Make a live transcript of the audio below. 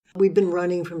We've been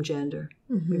running from gender.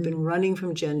 Mm-hmm. We've been running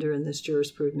from gender in this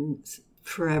jurisprudence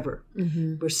forever.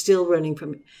 Mm-hmm. We're still running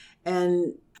from it.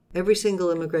 And every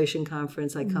single immigration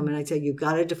conference I come and I say, you've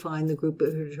got to define the group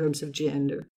in terms of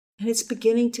gender. And it's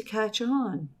beginning to catch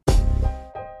on.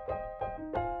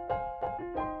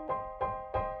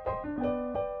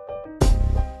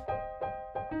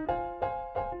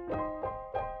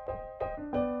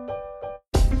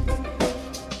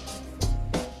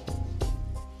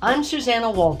 I'm Susanna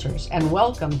Walters, and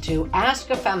welcome to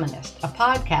Ask a Feminist, a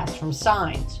podcast from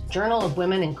Signs, Journal of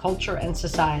Women in Culture and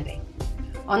Society.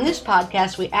 On this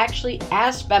podcast, we actually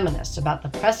ask feminists about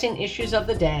the pressing issues of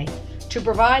the day to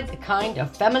provide the kind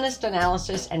of feminist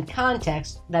analysis and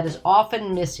context that is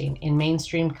often missing in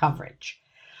mainstream coverage.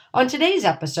 On today's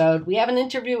episode, we have an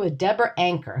interview with Deborah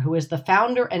Anker, who is the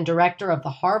founder and director of the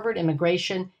Harvard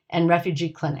Immigration and Refugee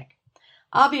Clinic.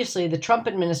 Obviously, the Trump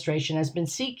administration has been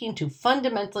seeking to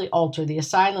fundamentally alter the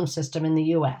asylum system in the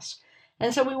U.S.,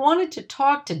 and so we wanted to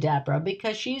talk to Deborah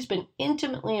because she's been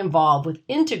intimately involved with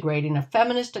integrating a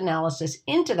feminist analysis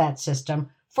into that system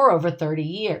for over 30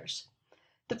 years.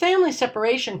 The family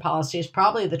separation policy is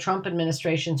probably the Trump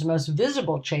administration's most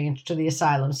visible change to the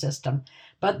asylum system,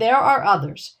 but there are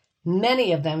others,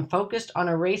 many of them focused on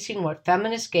erasing what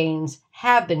feminist gains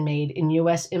have been made in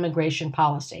U.S. immigration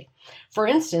policy. For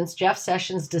instance, Jeff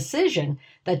Sessions' decision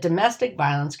that domestic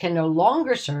violence can no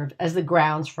longer serve as the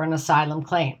grounds for an asylum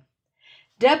claim.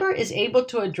 Deborah is able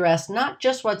to address not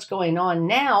just what's going on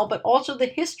now, but also the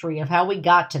history of how we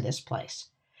got to this place.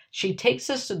 She takes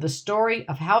us through the story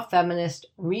of how feminists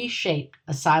reshaped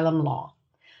asylum law.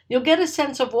 You'll get a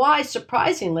sense of why,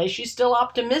 surprisingly, she's still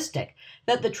optimistic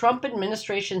that the Trump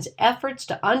administration's efforts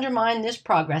to undermine this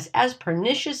progress, as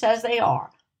pernicious as they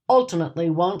are, ultimately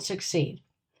won't succeed.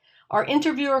 Our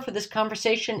interviewer for this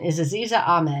conversation is Aziza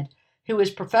Ahmed, who is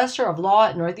professor of law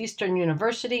at Northeastern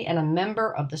University and a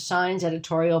member of the Signs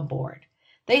editorial board.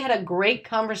 They had a great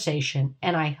conversation,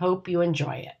 and I hope you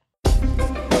enjoy it.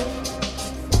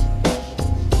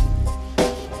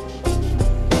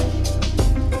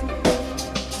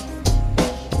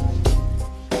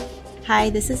 Hi,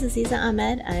 this is Aziza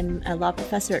Ahmed. I'm a law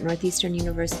professor at Northeastern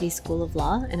University School of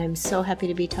Law, and I'm so happy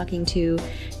to be talking to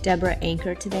Deborah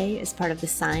Anker today as part of the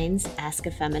Signs Ask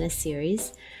a Feminist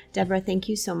series. Deborah, thank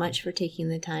you so much for taking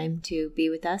the time to be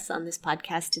with us on this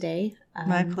podcast today.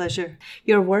 My pleasure.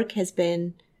 Your work has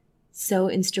been so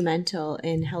instrumental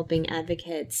in helping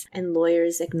advocates and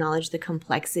lawyers acknowledge the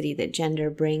complexity that gender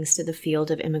brings to the field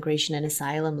of immigration and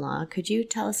asylum law. Could you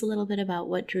tell us a little bit about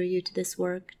what drew you to this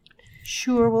work?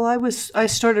 Sure. Well, I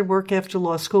started work after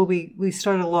law school. We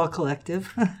started a law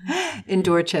collective in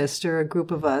Dorchester, a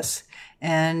group of us.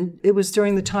 And it was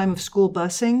during the time of school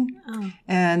busing. Oh.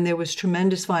 And there was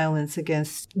tremendous violence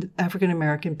against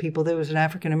African-American people. There was an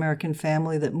African-American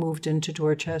family that moved into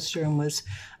Dorchester and was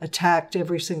attacked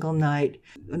every single night.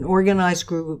 An organized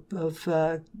group of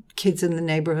kids in the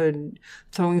neighborhood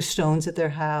throwing stones at their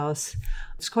house.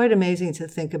 It's quite amazing to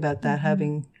think about that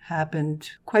having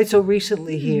happened quite so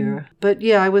recently here. But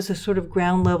yeah, I was a sort of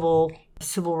ground level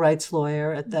civil rights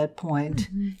lawyer at that point.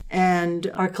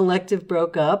 And our collective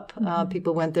broke up.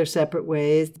 People went their separate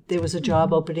ways. There was a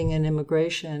job opening in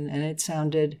immigration, and it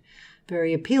sounded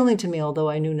very appealing to me, although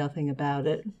I knew nothing about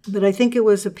it. But I think it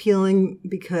was appealing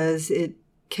because it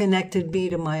connected me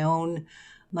to my own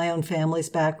family's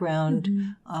background.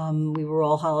 We were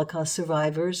all Holocaust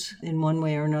survivors in one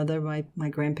way or another. My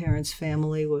grandparents'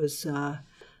 family was, a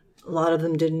lot of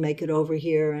them didn't make it over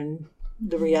here, and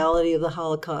the reality of the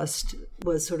Holocaust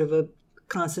was sort of a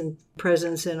constant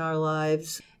presence in our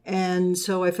lives. And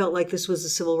so I felt like this was a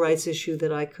civil rights issue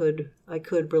that I could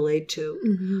relate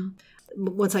to.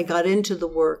 Once I got into the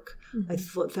work, I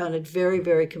found it very,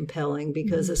 very compelling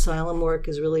because asylum work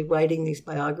is really writing these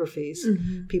biographies,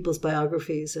 people's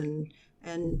biographies,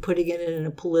 and putting it in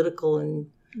a political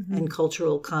and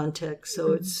cultural context.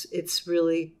 So it's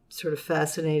really sort of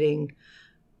fascinating,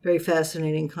 very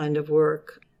fascinating kind of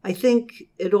work. I think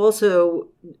it also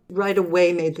right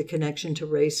away made the connection to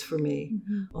race for me,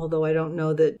 although I don't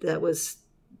know that was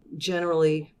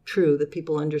generally true, that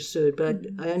people understood, but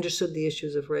I understood the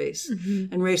issues of race.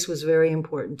 And race was very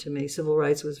important to me. Civil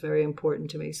rights was very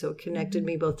important to me. So it connected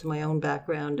me both to my own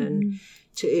background and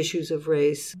to issues of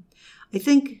race. I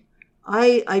think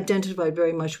I identified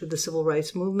very much with the civil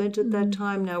rights movement at that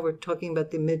time. Now we're talking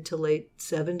about the mid to late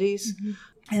 70s.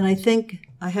 And I think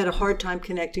I had a hard time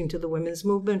connecting to the women's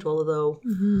movement, although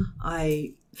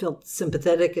I felt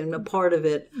sympathetic and a part of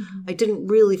it. I didn't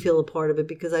really feel a part of it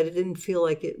because I didn't feel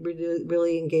like it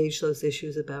really engaged those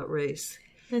issues about race.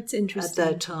 That's interesting.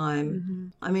 At that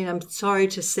time. I mean, I'm sorry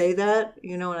to say that,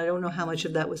 and I don't know how much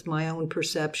of that was my own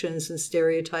perceptions and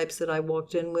stereotypes that I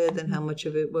walked in with and how much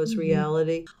of it was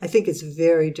reality. I think it's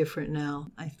very different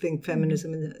now. I think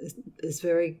feminism is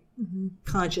very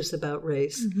conscious about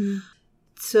race.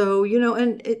 So,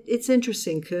 and it's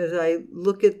interesting because I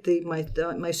look at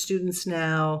my students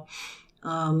now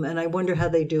and I wonder how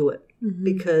they do it.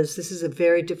 Because this is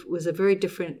was a very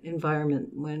different environment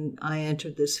when I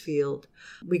entered this field.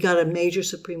 We got a major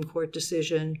Supreme Court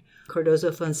decision,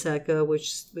 Cardozo-Fonseca, which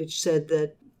said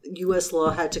that U.S. law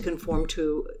had to conform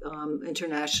to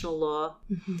international law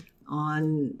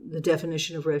on the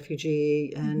definition of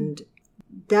refugee, and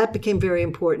that became very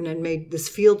important and made this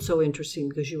field so interesting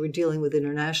because you were dealing with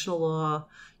international law,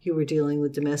 you were dealing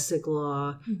with domestic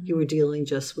law, you were dealing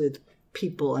just with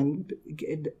people and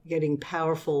getting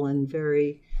powerful and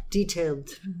very detailed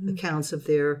accounts of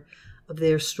their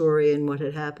story and what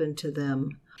had happened to them.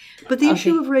 But the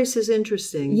issue of race is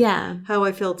interesting. Yeah. How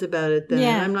I felt about it then.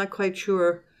 Yeah. I'm not quite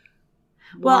sure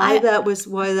why that was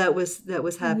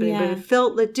happening,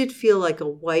 but it did feel like a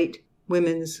white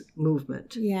women's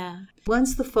movement. Yeah.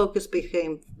 Once the focus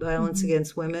became violence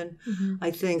against women,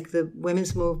 I think the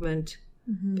women's movement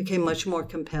became much more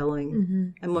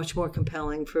compelling and much more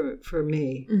compelling for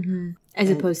me. As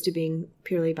opposed to being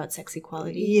purely about sex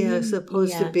equality. Yeah, as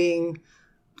opposed to being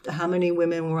how many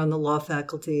women were on the law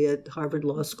faculty at Harvard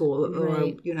Law School,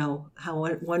 or,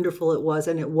 how wonderful it was.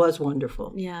 And it was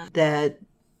wonderful. Yeah. That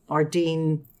our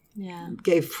dean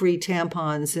gave free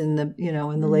tampons in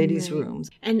the ladies' rooms.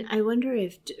 And I wonder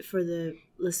if for the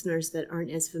listeners that aren't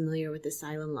as familiar with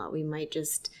asylum law, we might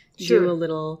just do a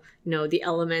little, the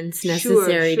elements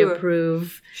necessary to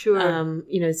prove. Sure.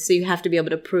 So you have to be able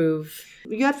to prove.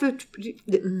 You have to,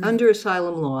 under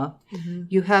asylum law,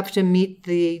 you have to meet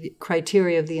the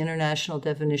criteria of the international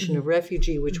definition of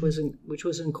refugee, which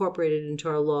was incorporated into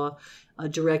our law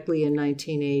directly in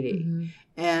 1980.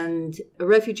 And a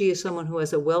refugee is someone who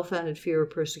has a well-founded fear of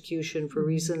persecution for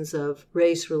reasons of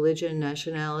race, religion,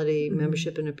 nationality,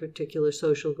 membership in a particular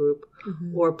social group,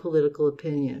 or political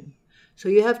opinion. So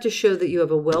you have to show that you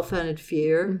have a well-founded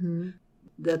fear,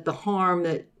 that the harm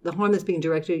that's being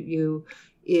directed at you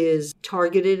is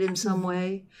targeted in some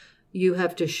way. You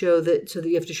have to show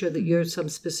that you're at some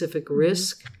specific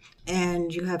risk.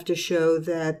 And you have to show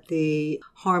that the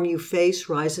harm you face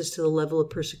rises to the level of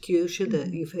persecution,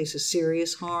 that you face a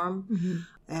serious harm,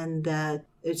 and that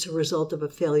it's a result of a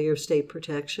failure of state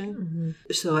protection.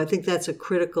 So I think that's a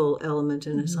critical element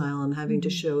in asylum, having to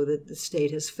show that the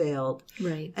state has failed.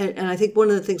 Right. And I think one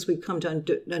of the things we've come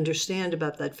to understand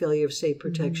about that failure of state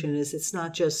protection is it's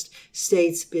not just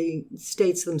states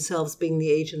themselves being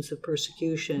the agents of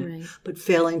persecution, but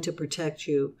failing to protect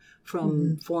you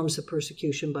from forms of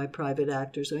persecution by private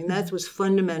actors. I mean, that was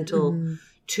fundamental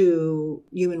to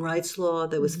human rights law,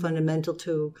 that was fundamental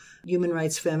to human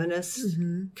rights feminists,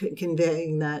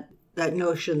 conveying that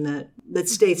notion that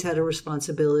states had a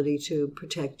responsibility to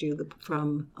protect you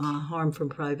from harm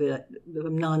from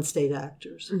non-state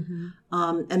actors.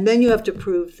 And then you have to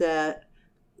prove that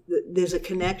there's a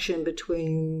connection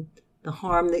between the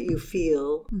harm that you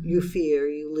feel, you fear,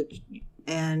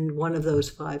 and one of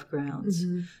those 5 grounds.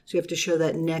 So you have to show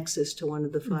that nexus to one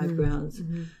of the 5 grounds.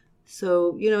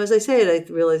 So, as I say it,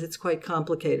 I realize it's quite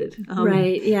complicated.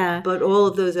 Right, yeah. But all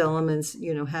of those elements,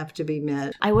 have to be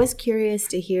met. I was curious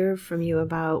to hear from you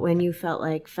about when you felt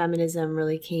like feminism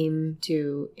really came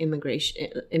to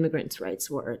immigrants' rights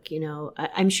work.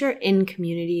 I'm sure in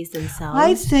communities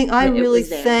themselves. I really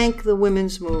thank the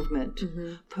women's movement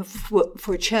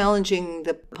for challenging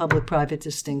the public-private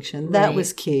distinction. That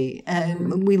was key.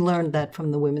 And we learned that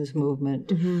from the women's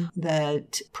movement,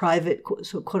 that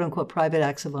quote-unquote, private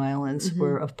acts of violence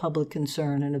were of public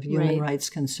concern and of human rights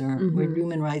concern, were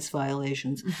human rights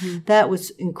violations. That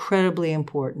was incredibly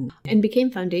important. And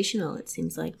became foundational, it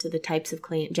seems like, to the types of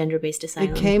gender-based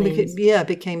asylum claims. It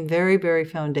became very, very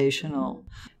foundational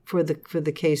for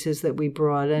the cases that we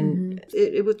brought. And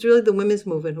it was really the women's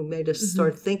movement who made us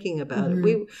start thinking about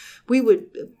it.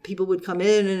 People would come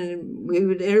in and we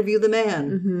would interview the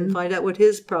man and find out what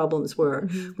his problems were.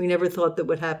 We never thought that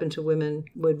what happened to women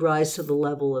would rise to the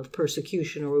level of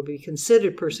persecution or would be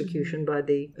considered persecution by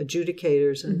the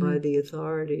adjudicators and by the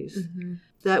authorities.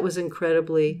 That was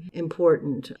incredibly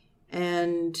important.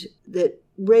 And that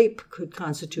rape could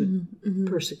constitute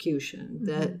persecution,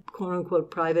 that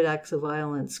quote-unquote private acts of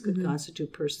violence could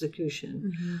constitute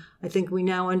persecution. I think we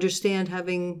now understand,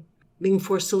 having being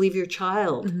forced to leave your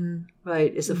child,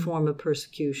 right, is a form of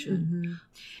persecution.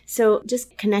 So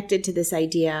just connected to this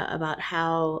idea about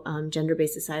how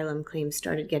gender-based asylum claims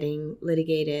started getting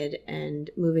litigated and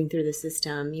moving through the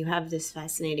system, you have this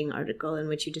fascinating article in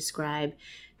which you describe,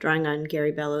 drawing on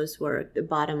Gary Bellows' work, the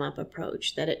bottom-up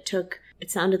approach, that it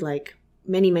sounded like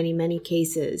many, many, many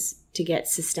cases to get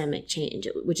systemic change,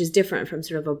 which is different from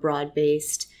sort of a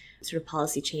broad-based sort of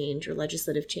policy change or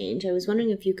legislative change. I was wondering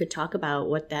if you could talk about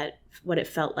what it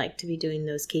felt like to be doing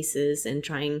those cases and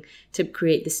trying to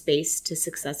create the space to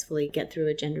successfully get through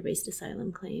a gender-based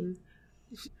asylum claim.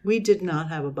 We did not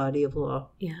have a body of law.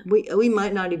 Yeah. We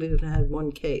might not even have had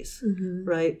one case,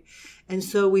 right? And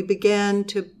so we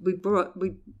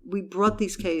brought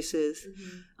these cases.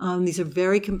 These are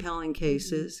very compelling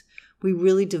cases. We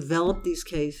really developed these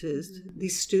cases.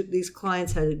 These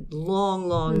clients had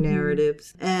long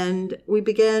narratives, and we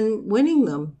began winning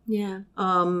them. Yeah.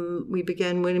 We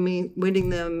began winning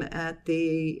them at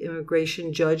the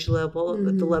immigration judge level,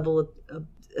 at the level of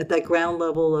at that ground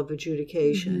level of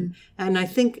adjudication. And I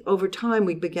think over time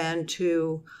we began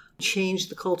to change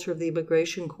the culture of the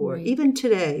immigration court. Right. Even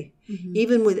today,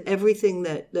 even with everything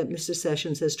that Mr.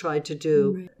 Sessions has tried to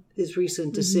do, his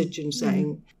recent decision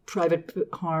saying private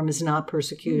harm is not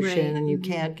persecution, and you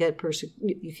can't get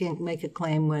you can't make a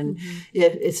claim when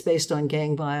it's based on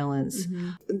gang violence.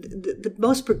 The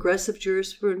most progressive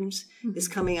jurisprudence is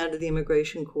coming out of the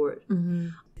immigration court.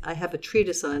 I have a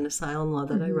treatise on asylum law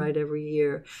that I write every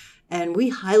year, and we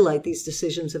highlight these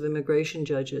decisions of immigration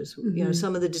judges. You know,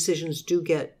 some of the decisions do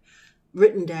get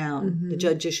written down. The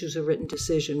judge issues a written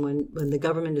decision when the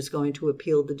government is going to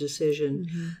appeal the decision.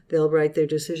 They'll write their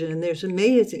decision, and there's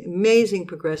amazing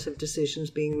progressive decisions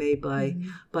being made by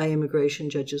immigration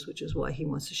judges, which is why he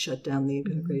wants to shut down the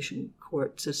immigration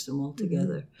court system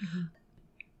altogether.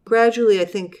 Gradually, I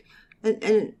think,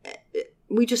 and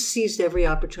we just seized every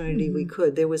opportunity we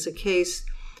could. There was a case,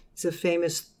 it's a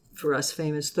famous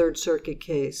Third Circuit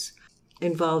case,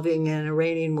 involving an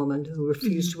Iranian woman who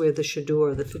refused to wear the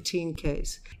chador, the Fatin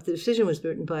case. The decision was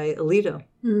written by Alito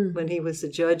when he was a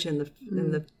judge in the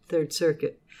Third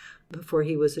Circuit, before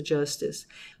he was a justice.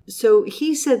 So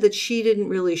he said that she didn't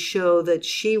really show that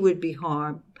she would be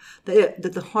harmed, that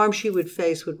the harm she would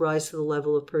face would rise to the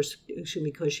level of persecution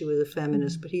because she was a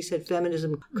feminist. But he said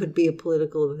feminism could be a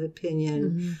political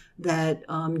opinion, that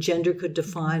gender could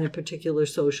define a particular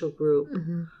social group.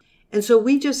 And so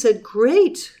we just said,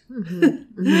 great. We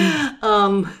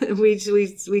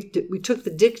took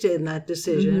the dicta in that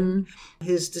decision,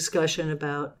 his discussion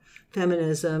about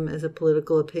feminism as a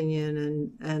political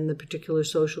opinion and the particular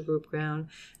social group ground,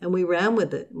 and we ran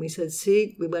with it. We said,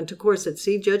 see, we went to court, said,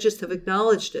 see, judges have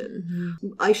acknowledged it.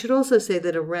 I should also say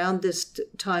that around this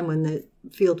time when the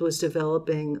field was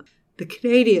developing, the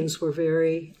Canadians were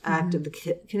very active.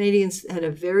 The Canadians had a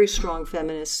very strong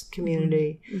feminist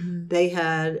community. They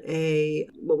had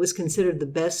what was considered the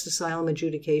best asylum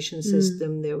adjudication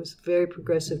system. There was very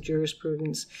progressive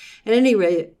jurisprudence. At any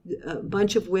rate, a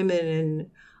bunch of women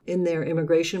in their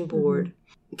immigration board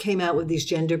came out with these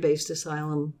gender-based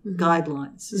asylum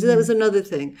guidelines. So that was another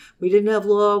thing. We didn't have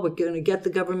law. We're going to get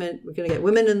women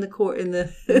in the court, in the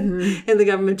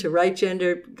government to write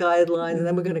gender guidelines, and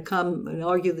then we're going to come and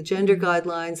argue the gender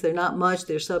guidelines. They're not much.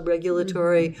 They're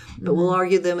sub-regulatory, but we'll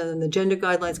argue them, and then the gender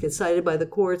guidelines get cited by the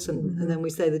courts, and then we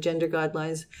say the gender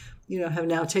guidelines, have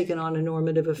now taken on a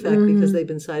normative effect because they've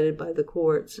been cited by the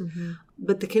courts.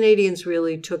 But the Canadians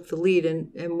really took the lead,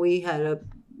 and we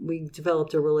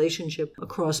developed a relationship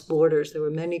across borders. There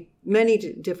were many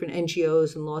different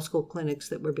NGOs and law school clinics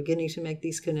that were beginning to make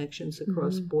these connections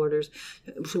across borders.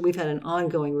 So we've had an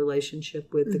ongoing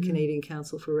relationship with the Canadian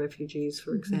Council for Refugees,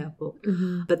 for example.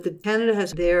 But Canada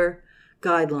has their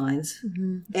guidelines,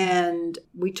 and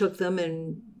we took them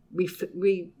and we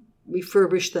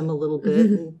refurbished them a little bit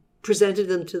and presented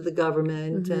them to the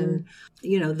government. And,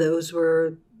 those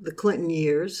were the Clinton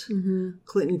years.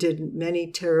 Clinton did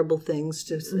many terrible things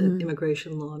to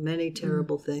immigration law, many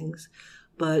terrible things,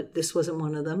 but this wasn't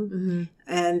one of them.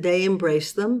 And they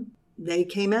embraced them. They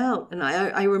came out. And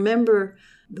I remember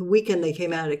the weekend they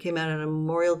came out. It came out on a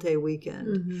Memorial Day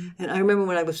weekend. And I remember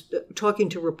when I was talking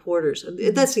to reporters.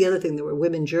 That's the other thing. There were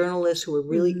women journalists who were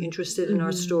really interested in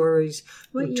our stories.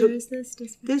 What year is this?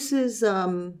 This is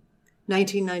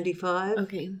 1995.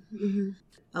 Okay.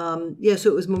 So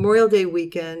it was Memorial Day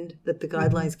weekend that the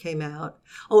guidelines came out.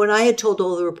 Oh, and I had told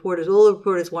all the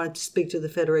reporters wanted to speak to the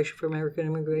Federation for American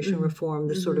Immigration Reform,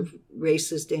 the sort of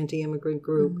racist anti-immigrant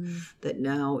group that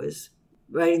now is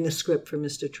writing the script for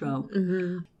Mr. Trump.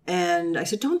 And I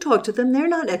said, don't talk to them. They're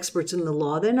not experts in the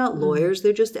law. They're not lawyers.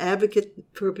 They're just advocates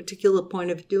for a particular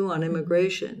point of view on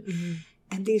immigration.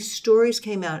 And these stories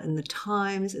came out in the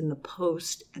Times, in the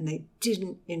Post, and they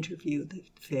didn't interview the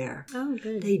FAIR. Oh,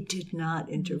 good. They did not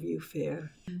interview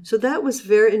FAIR. So that was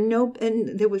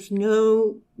and there was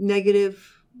no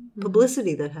negative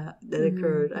publicity that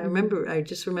occurred. I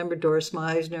just remember Doris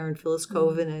Meisner and Phyllis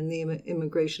Coven and the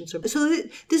immigration service. So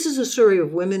this is a story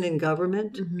of women in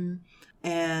government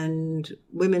and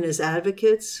women as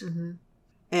advocates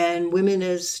and women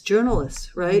as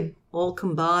journalists, right? All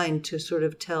combined to sort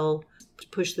of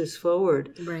push this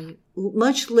forward. Right.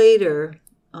 Much later,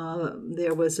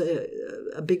 there was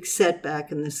a big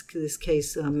setback in this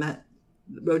case.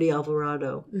 Rodi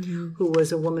Alvarado, who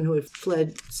was a woman who had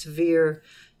fled severe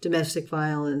domestic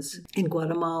violence in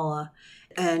Guatemala,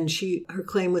 and her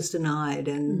claim was denied.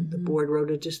 And the board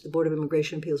the Board of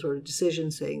Immigration Appeals wrote a decision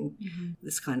saying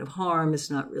this kind of harm is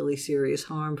not really serious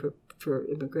harm for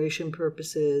immigration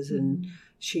purposes, and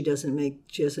she doesn't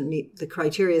meet the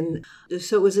criteria. And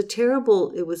so it was a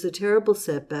terrible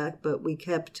setback, but we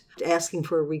kept asking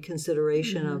for a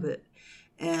reconsideration of it.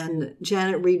 And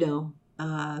Janet Reno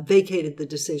vacated the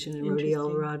decision in Rodi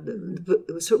Alvarado.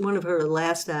 It was one of her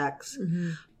last acts.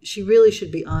 She really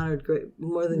should be honored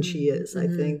more than she is, I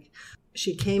think.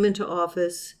 She came into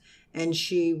office and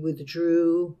she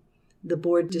withdrew the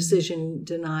board decision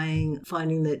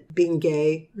finding that being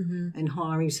gay and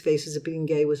harm he faces of being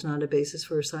gay was not a basis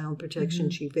for asylum protection.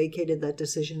 She vacated that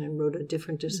decision and wrote a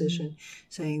different decision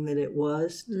saying that it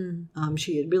was.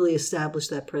 She had really established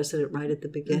that precedent right at the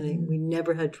beginning. We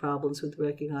never had problems with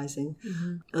recognizing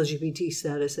LGBT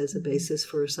status as a basis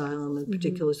for asylum, a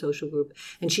particular social group.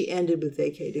 And she ended with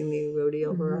vacating the Rodi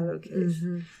Alvarado case.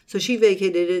 So she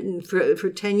vacated it, and for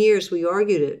 10 years we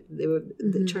argued it.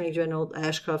 The Attorney General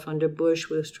Ashcroft under Bush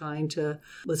was going to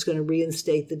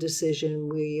reinstate the decision.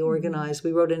 We organized,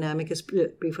 we wrote an amicus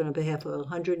brief on behalf of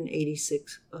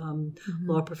 186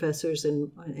 law professors and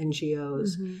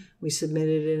NGOs. We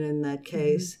submitted it in that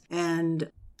case. And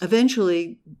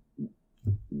eventually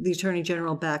the Attorney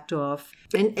General backed off.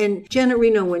 And Janet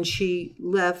Reno, when she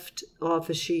left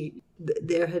office,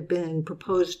 there had been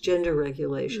proposed gender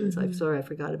regulations. I'm sorry, I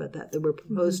forgot about that. There were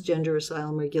proposed gender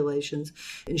asylum regulations.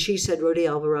 And she said Rodi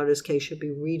Alvarado's case should be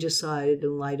redecided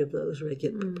in light of those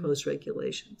proposed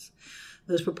regulations.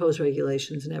 Those proposed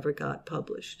regulations never got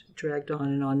published. It dragged on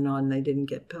and on and on. They didn't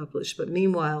get published. But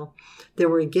meanwhile, there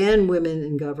were again women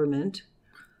in government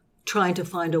trying to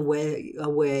find a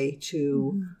way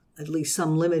to... at least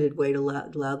some limited way to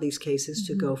allow these cases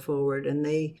to go forward. And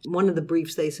one of the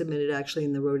briefs they submitted actually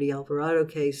in the Rodi Alvarado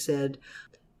case said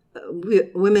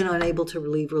women unable to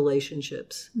leave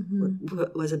relationships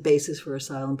was a basis for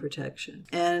asylum protection.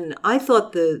 And I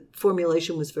thought the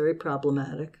formulation was very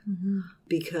problematic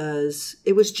because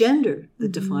it was gender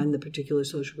that defined the particular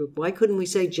social group. Why couldn't we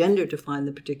say gender defined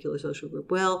the particular social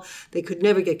group? Well, they could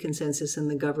never get consensus in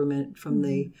the government from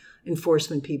the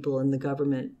enforcement people in the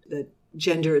government that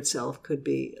gender itself could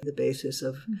be the basis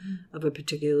of a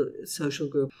particular social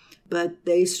group. But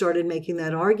they started making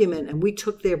that argument, and we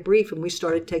took their brief and we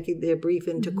started taking their brief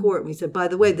into court. And we said, by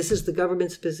the way, this is the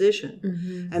government's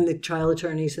position. And the trial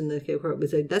attorneys in the court would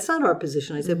say, that's not our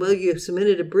position. I said, well, you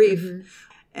submitted a brief.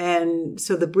 And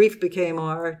so the brief became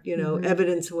our,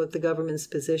 evidence of what the government's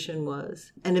position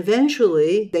was. And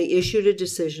eventually they issued a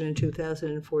decision in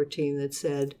 2014 that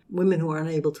said women who are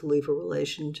unable to leave a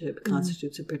relationship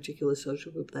constitutes a particular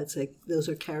social group. Those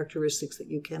are characteristics that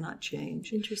you cannot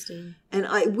change. Interesting.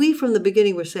 And we from the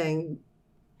beginning were saying,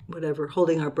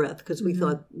 holding our breath because we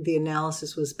thought the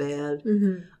analysis was bad.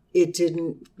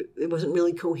 It wasn't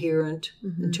really coherent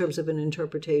in terms of an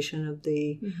interpretation of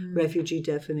the refugee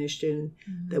definition,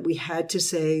 that we had to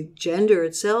say gender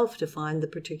itself defined the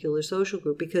particular social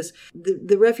group, because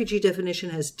the refugee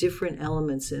definition has different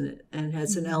elements in it, and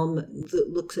has an element that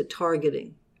looks at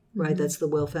targeting. Right, that's the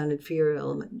well-founded fear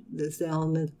element. There's the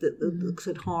element that looks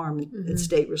at harm and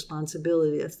state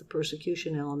responsibility. That's the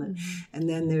persecution element, and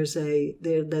then there's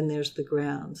the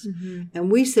grounds. And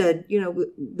we said,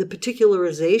 the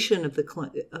particularization of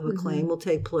a claim will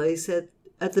take place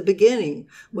at the beginning.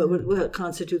 What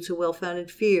constitutes a well-founded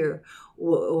fear,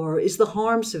 or is the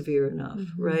harm severe enough?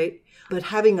 Right. But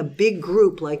having a big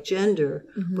group like gender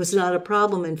was not a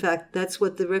problem. In fact, that's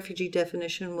what the refugee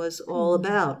definition was all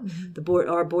about.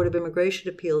 Our Board of Immigration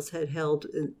Appeals had held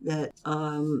that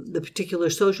the particular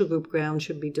social group ground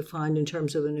should be defined in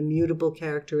terms of an immutable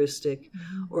characteristic,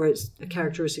 or it's a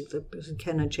characteristic that a person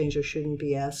cannot change or shouldn't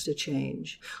be asked to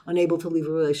change. Unable to leave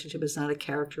a relationship is not a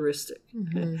characteristic.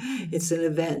 It's an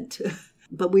event.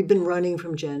 But we've been running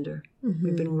from gender.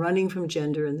 We've been running from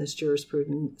gender in this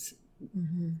jurisprudence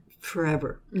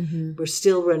forever. We're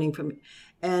still running from it.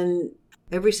 And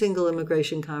Every single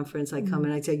immigration conference I come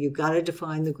and I say, you've got to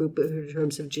define the group in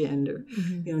terms of gender.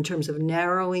 In terms of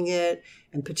narrowing it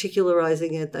and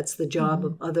particularizing it, that's the job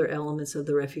of other elements of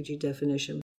the refugee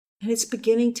definition. And it's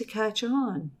beginning to catch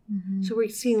on. So we're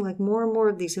seeing like more and more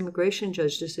of these immigration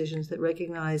judge decisions that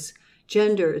recognize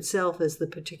gender itself as the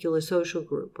particular social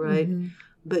group, right?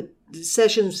 But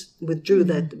Sessions withdrew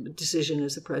that decision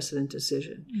as a precedent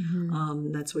decision.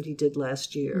 That's what he did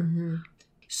last year.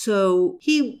 So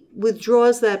he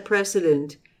withdraws that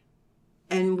precedent,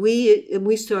 and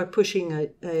we start pushing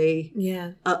a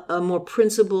more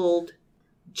principled,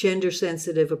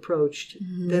 gender-sensitive approach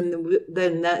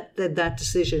than that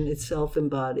decision itself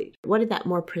embodied. What did that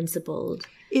more principled?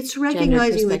 It's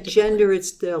recognizing that gender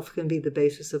itself can be the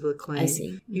basis of a claim. I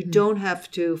see. You don't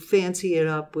have to fancy it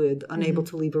up with unable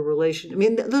to leave a relation. I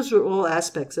mean, those are all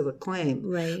aspects of a claim.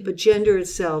 Right. But gender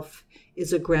itself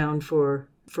is a ground for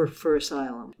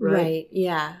asylum. Right.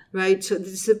 Yeah. Right. So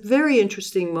it's a very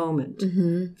interesting moment.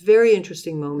 Very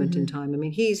interesting moment in time. I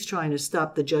mean, he's trying to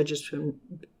stop the judges from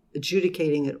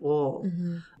adjudicating it all.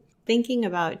 Thinking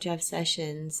about Jeff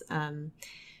Sessions,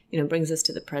 brings us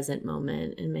to the present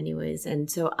moment in many ways. And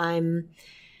so I'm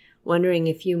wondering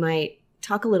if you might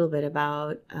talk a little bit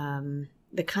about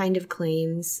the kind of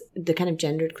claims, the kind of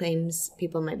gendered claims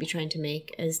people might be trying to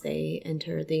make as they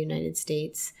enter the United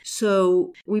States.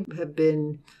 So we have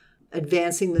been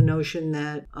advancing the notion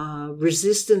that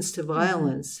resistance to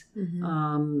violence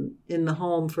in the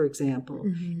home, for example,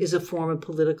 is a form of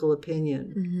political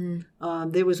opinion.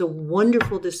 There was a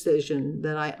wonderful decision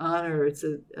that I honor. It's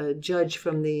a judge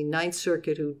from the Ninth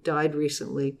Circuit who died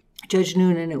recently, Judge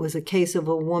Noonan. It was a case of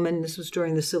a woman, this was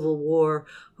during the Civil War,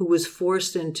 who was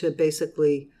forced into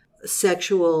basically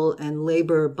sexual and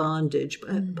labor bondage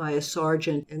by a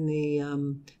sergeant in the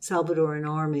Salvadoran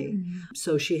army.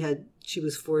 So she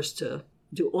was forced to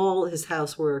do all his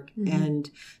housework and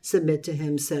submit to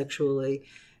him sexually.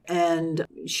 And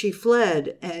she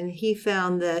fled, and he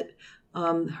found that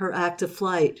her act of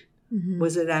flight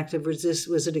was an act of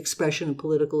was an expression of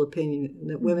political opinion,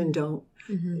 that women don't,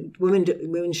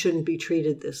 women shouldn't be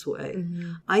treated this way.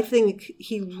 I think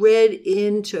he read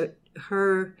into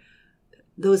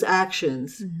those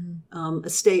actions a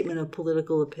statement of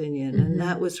political opinion, and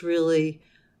that was really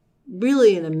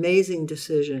an amazing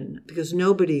decision, because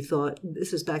nobody thought,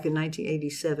 this is back in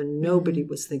 1987, nobody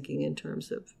was thinking in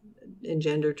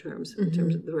gender terms, in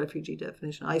terms of the refugee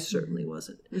definition. I certainly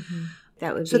wasn't.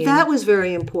 That was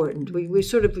very important. We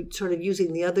sort of started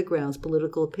using the other grounds,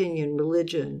 political opinion,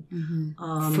 religion,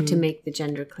 to make the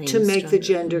gender claim. To make the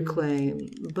gender claim,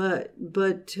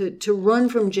 but to run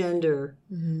from gender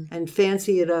and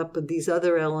fancy it up with these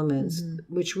other elements,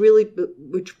 which really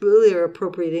are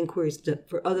appropriate inquiries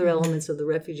for other elements of the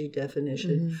refugee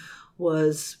definition,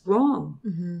 was wrong.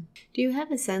 Do you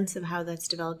have a sense of how that's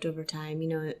developed over time?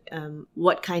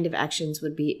 What kind of actions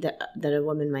would be that a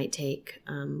woman might take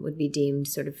would be deemed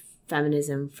sort of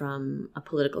feminism from a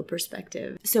political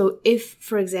perspective? So if,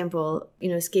 for example,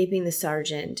 escaping the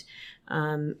sergeant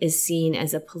is seen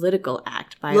as a political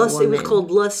act by a woman. It was called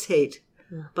lust hate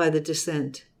by the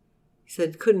dissent. He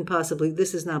said, couldn't possibly,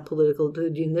 this is not political,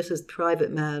 this is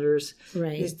private matters.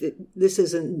 Right. This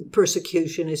isn't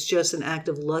persecution, it's just an act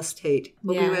of lust hate.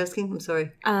 What were you asking? I'm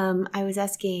sorry. I was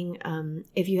asking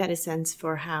if you had a sense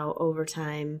for how over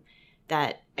time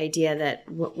that idea that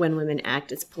when women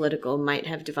act as political might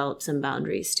have developed some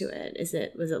boundaries to it.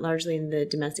 Was it largely in the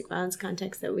domestic violence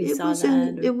context that we saw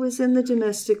that? It was in the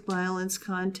domestic violence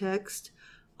context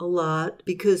a lot,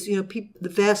 because the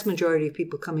vast majority of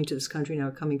people coming to this country now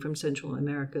are coming from Central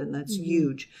America, and that's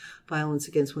huge. Violence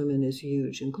against women is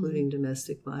huge, including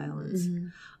domestic violence.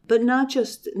 But not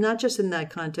just in that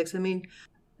context. I mean,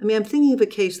 I'm thinking of a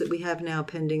case that we have now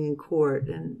pending in court,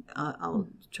 and I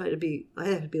have to be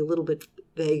a little bit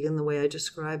vague in the way I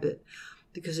describe it,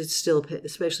 because it's still,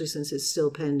 especially since it's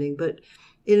still pending. But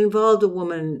it involved a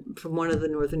woman from one of the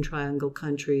Northern Triangle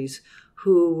countries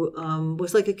who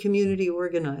was like a community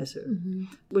organizer.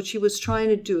 What she was trying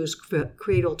to do is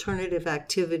create alternative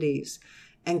activities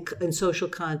and social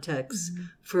contexts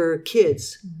for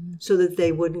kids so that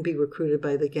they wouldn't be recruited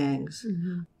by the gangs.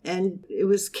 And it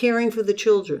was caring for the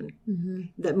children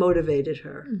that motivated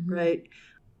her, right?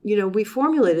 We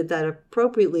formulated that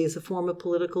appropriately as a form of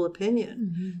political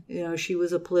opinion. She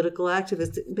was a political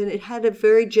activist, but it had a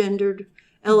very gendered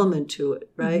element to it,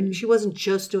 right? She wasn't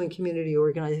just doing community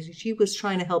organizing. She was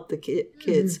trying to help the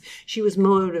kids. She was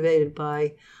motivated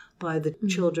by the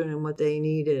children and what they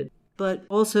needed. But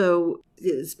also,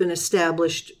 it's been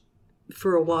established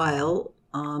for a while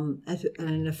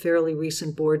in a fairly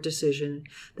recent board decision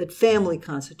that family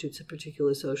constitutes a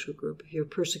particular social group. If you're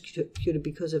persecuted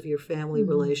because of your family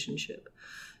relationship.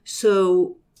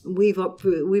 So we've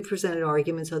presented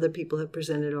arguments, other people have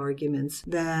presented arguments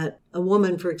that a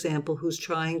woman, for example, who's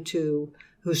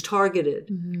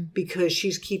targeted because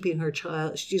she's keeping her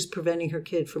child, she's preventing her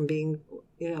kid from being,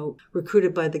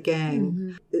 recruited by the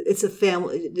gang. It's a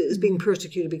family, is being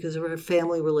persecuted because of her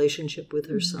family relationship with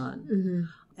her son.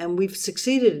 And we've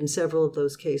succeeded in several of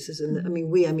those cases. And I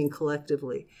mean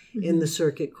collectively in the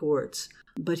circuit courts.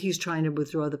 But he's trying to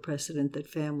withdraw the precedent that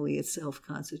family itself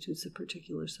constitutes a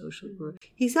particular social group.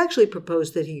 He's actually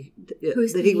proposed that he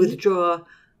withdraw,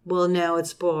 well, now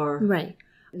it's Barr. Right.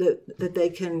 That they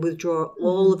can withdraw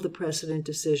all of the precedent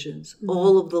decisions,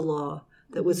 all of the law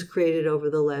that was created over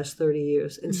the last 30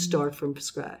 years and start from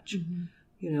scratch.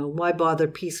 Why bother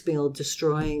piecemeal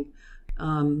destroying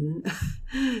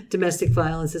domestic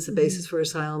violence as a basis for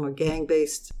asylum or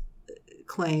gang-based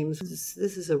claims?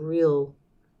 This is a real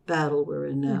battle we're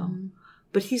in now.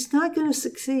 But he's not going to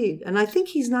succeed. And I think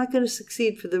he's not going to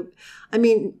succeed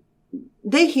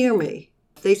they hear me.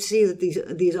 They see that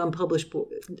these unpublished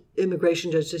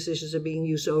immigration judge decisions are being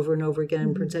used over and over again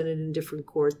and presented in different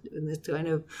courts in this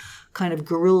kind of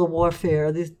guerrilla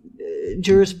warfare, this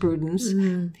jurisprudence.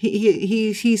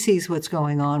 He sees what's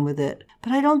going on with it.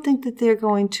 But I don't think that they're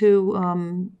going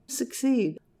to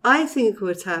succeed. I think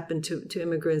what's happened to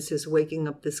immigrants is waking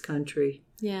up this country.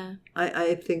 Yeah.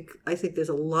 I think there's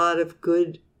a lot of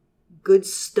good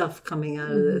stuff coming out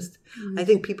of this. I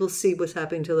think people see what's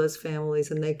happening to those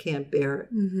families and they can't bear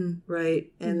it,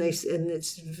 right? And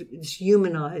it's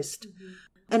humanized,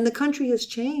 and the country has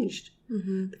changed.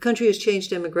 The country has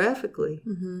changed demographically.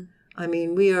 I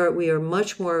mean, we are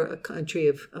much more a country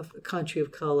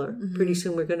of color. Pretty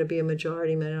soon we're going to be a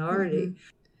majority minority.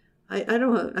 I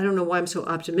don't know why I'm so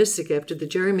optimistic after the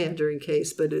gerrymandering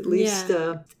case, but at least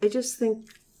I just think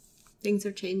things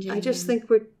are changing. I just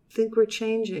think we're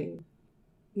changing.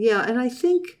 Yeah, and I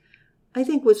think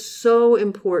what's so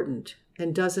important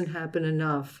and doesn't happen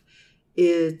enough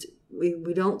is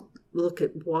we don't look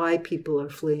at why people are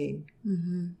fleeing.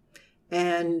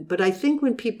 But I think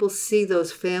when people see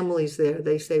those families there,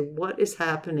 they say, what is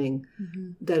happening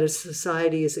that a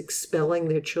society is expelling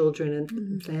their children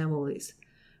and families,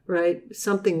 right?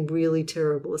 Something really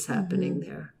terrible is happening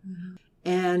there.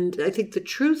 And I think the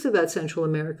truth about Central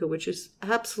America, which is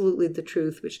absolutely the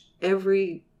truth, which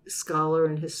every scholar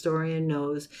and historian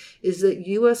knows, is that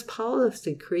U.S.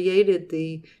 policy created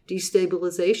the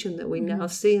destabilization that we now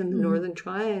see in the Northern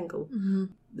Triangle.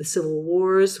 The civil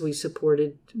wars, we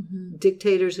supported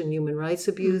dictators and human rights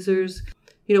abusers.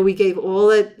 We gave all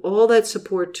that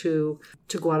support to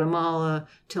Guatemala,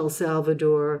 to El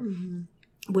Salvador,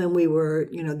 when we were,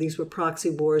 these were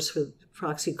proxy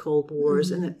Cold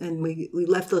Wars, and we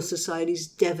left those societies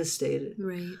devastated.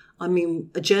 Right. I mean,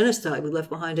 a genocide. We left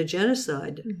behind a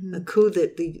genocide. A coup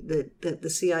that the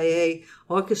CIA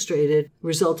orchestrated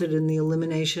resulted in the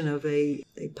elimination of a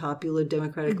popular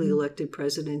democratically elected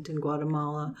president in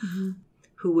Guatemala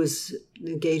who was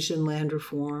engaged in land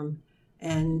reform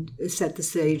and set the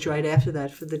stage right after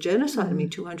that for the genocide. I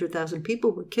mean, 200,000 people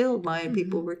were killed. Mayan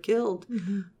people were killed.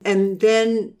 And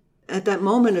then at that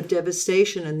moment of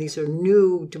devastation, and these are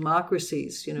new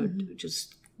democracies,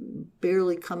 just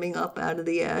barely coming up out of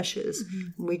the ashes,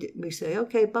 we say,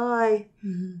 okay, bye.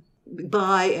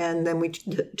 Bye, and then we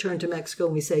turn to Mexico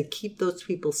and we say, keep those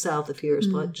people south of here as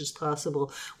much as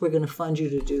possible. We're going to fund you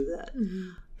to do that.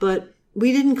 But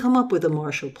we didn't come up with a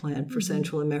Marshall Plan for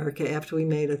Central America after we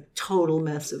made a total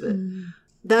mess of it.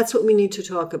 That's what we need to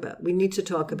talk about. We need to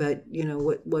talk about,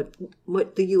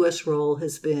 what the U.S. role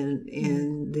has been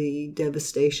in the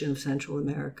devastation of Central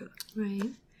America. Right.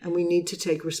 And we need to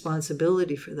take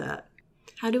responsibility for that.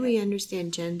 How do we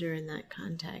understand gender in that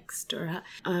context? Or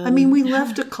we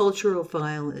left a culture of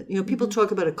violence. People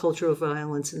talk about a culture of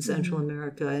violence in Central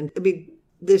America. And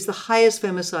there's the highest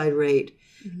femicide rate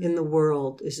in the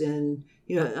world is in,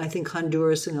 I think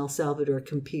Honduras and El Salvador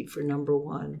compete for number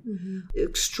one.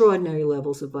 Extraordinary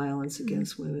levels of violence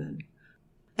against women.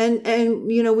 And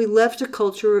we left a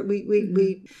culture,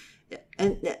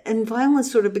 and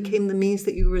violence sort of became the means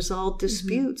that you resolve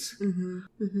disputes.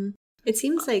 It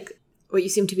seems like what you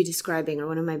seem to be describing, or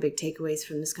one of my big takeaways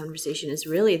from this conversation, is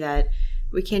really that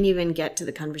we can't even get to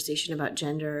the conversation about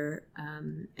gender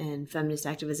and feminist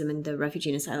activism in the refugee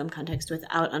and asylum context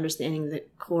without understanding the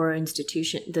core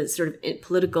institution, the sort of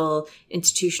political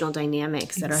institutional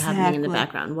dynamics that are happening in the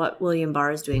background. What William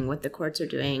Barr is doing, what the courts are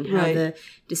doing, how the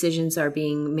decisions are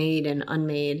being made and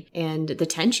unmade, and the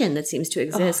tension that seems to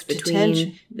exist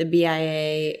between the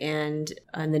BIA and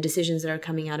the decisions that are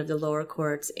coming out of the lower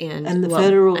courts and the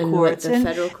federal courts.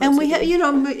 And we have,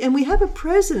 and we have a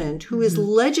president who is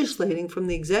legislating from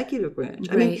the executive branch.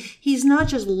 I mean, he's not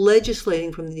just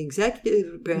legislating from the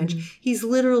executive branch. He's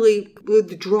literally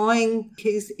withdrawing.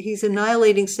 He's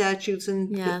annihilating statutes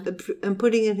and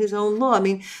putting in his own law. I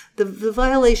mean, the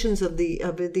violations of the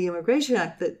Immigration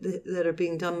Act that are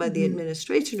being done by the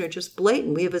administration are just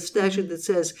blatant. We have a statute that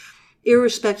says,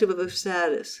 irrespective of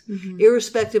status,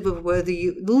 irrespective of whether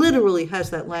you, literally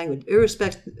has that language,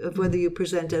 irrespective of whether you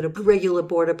present at a regular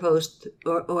border post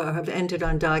or have entered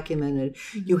undocumented,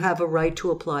 you have a right to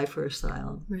apply for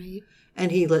asylum. Right.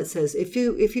 And he says, if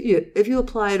you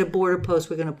apply at a border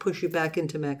post, we're going to push you back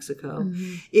into Mexico.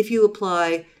 If you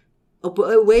apply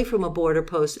away from a border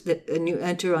post and you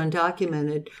enter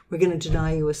undocumented, we're going to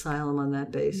deny you asylum on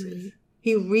that basis.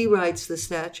 He rewrites the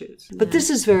statutes. But this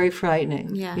is very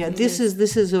frightening. This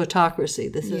is autocracy.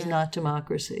 This is not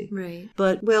democracy. Right.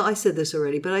 But, well, I said this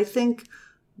already, but I think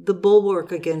the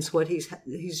bulwark against what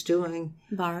he's doing,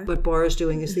 what Barr is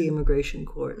doing, is the immigration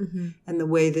court. And the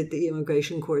way that the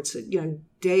immigration courts,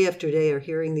 day after day are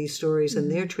hearing these stories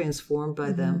and they're transformed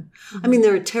by them. I mean,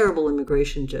 there are terrible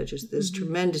immigration judges. There's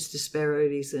tremendous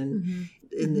disparities in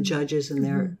the judges and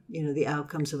their, the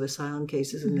outcomes of asylum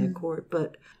cases in their court.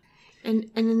 But And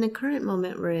in the current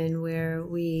moment we're in, where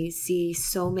we see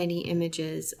so many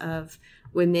images of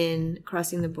women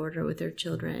crossing the border with their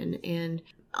children, and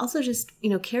also just,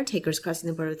 caretakers crossing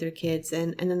the border with their kids,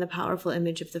 and then the powerful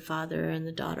image of the father and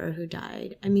the daughter who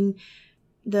died. I mean,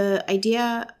 the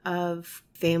idea of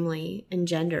family and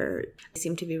gender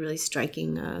seem to be really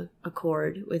striking a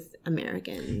chord with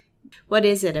Americans. What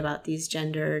is it about these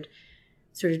gendered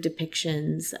sort of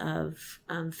depictions of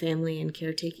family and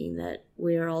caretaking that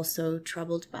we're all so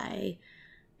troubled by?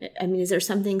 I mean, is there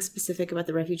something specific about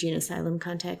the refugee and asylum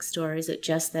context, or is it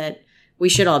just that we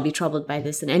should all be troubled by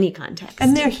this in any context?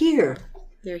 And they're here.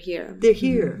 They're here. They're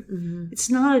here. It's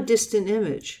not a distant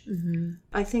image.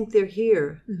 I think they're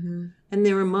here, and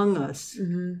they're among us,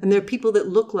 and there are people that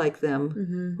look like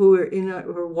them who are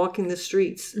who are walking the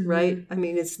streets. Right? I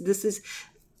mean, this is.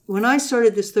 When I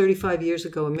started this 35 years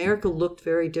ago, America looked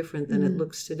very different than it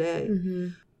looks today.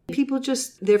 People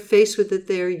they're faced with that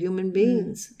they're human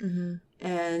beings.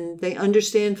 And they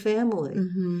understand family.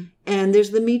 And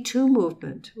there's the Me Too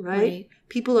movement, right?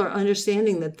 People are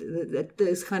understanding that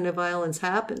this kind of violence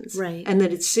happens. Right. And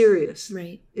that it's serious.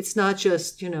 Right. It's not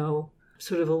just,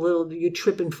 sort of a little, you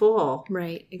trip and fall.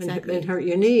 Right, exactly. And hurt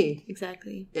your knee.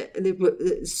 Exactly.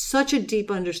 Such a deep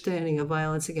understanding of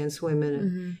violence against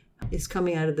women is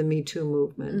coming out of the Me Too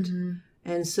movement.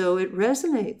 And so it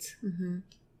resonates.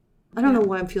 I don't know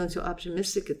why I'm feeling so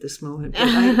optimistic at this moment,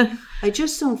 but I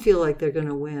just don't feel like they're going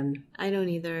to win. I don't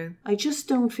either. I just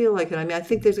don't feel like it. I mean, I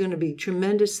think there's going to be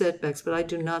tremendous setbacks, but I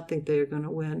do not think they are going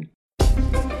to win.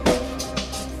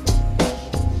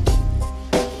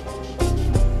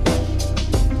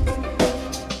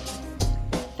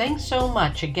 Thanks so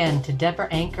much again to Deborah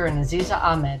Anker and Aziza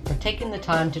Ahmed for taking the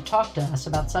time to talk to us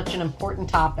about such an important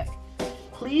topic.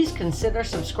 Please consider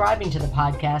subscribing to the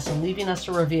podcast and leaving us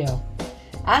a review.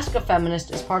 Ask a Feminist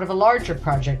is part of a larger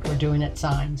project we're doing at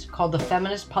Signs called the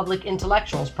Feminist Public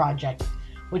Intellectuals Project,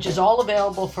 which is all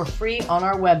available for free on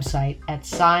our website at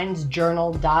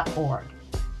signsjournal.org.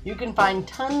 You can find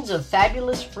tons of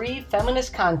fabulous free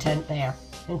feminist content there,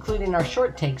 including our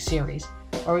short take series,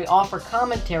 where we offer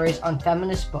commentaries on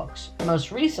feminist books,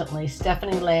 most recently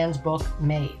Stephanie Land's book,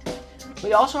 Made.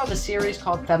 We also have a series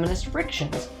called Feminist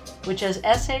Frictions, which has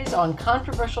essays on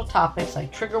controversial topics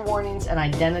like trigger warnings and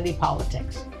identity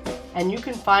politics. And you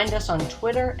can find us on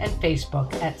Twitter and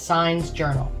Facebook at Signs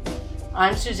Journal.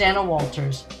 I'm Susanna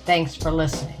Walters. Thanks for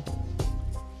listening.